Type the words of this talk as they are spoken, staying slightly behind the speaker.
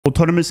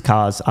Autonomous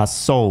cars are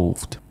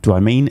solved. Do I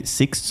mean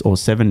 6 or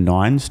 7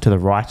 nines to the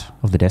right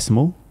of the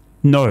decimal?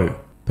 No.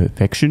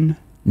 Perfection?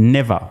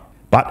 Never.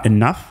 But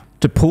enough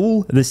to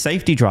pull the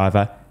safety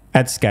driver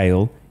at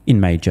scale in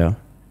major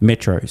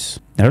metros.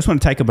 Now I just want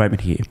to take a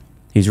moment here.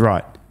 He's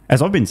right.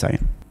 As I've been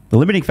saying, the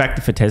limiting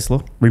factor for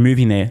Tesla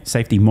removing their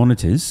safety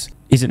monitors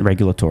isn't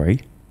regulatory.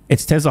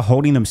 It's Tesla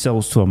holding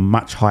themselves to a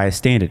much higher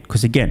standard.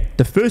 Because again,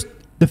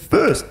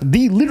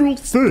 the literal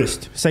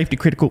first safety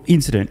critical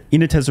incident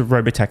in a Tesla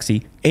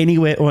robotaxi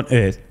anywhere on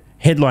earth,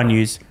 headline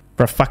news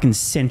for a fucking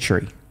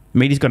century.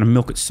 Media's going to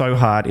milk it so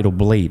hard it'll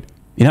bleed.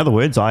 In other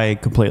words, I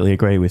completely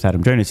agree with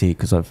Adam Jonas here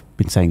because I've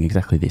been saying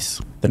exactly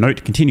this. The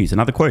note continues,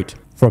 another quote.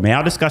 From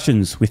our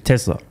discussions with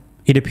Tesla,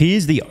 it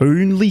appears the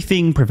only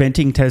thing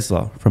preventing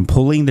Tesla from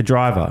pulling the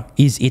driver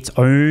is its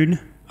own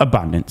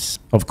abundance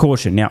of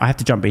caution. Now, I have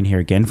to jump in here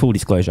again, full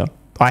disclosure.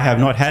 I have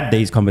not had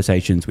these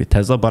conversations with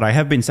Tesla, but I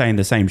have been saying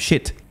the same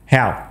shit.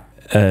 How?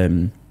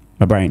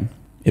 My brain,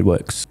 it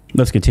works.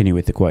 Let's continue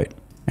with the quote.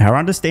 Our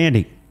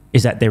understanding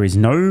is that there is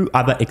no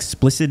other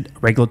explicit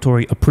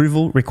regulatory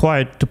approval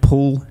required to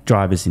pull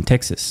drivers in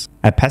Texas.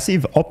 A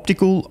passive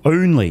optical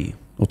only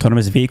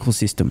autonomous vehicle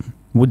system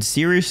would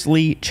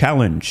seriously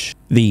challenge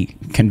the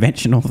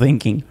conventional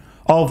thinking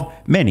of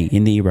many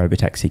in the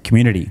robotaxi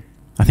community.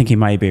 I think he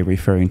may be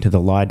referring to the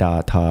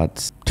LiDAR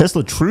tards.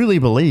 Tesla truly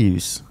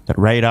believes that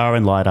radar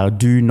and LiDAR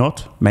do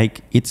not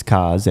make its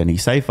cars any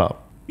safer.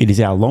 It is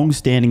our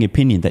long-standing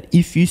opinion that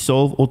if you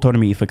solve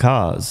autonomy for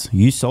cars,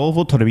 you solve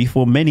autonomy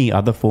for many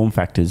other form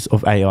factors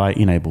of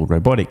AI-enabled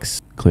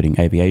robotics, including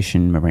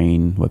aviation,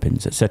 marine,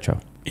 weapons,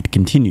 etc. It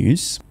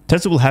continues,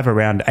 Tesla will have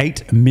around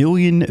 8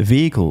 million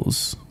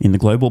vehicles in the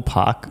global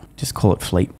park, just call it fleet,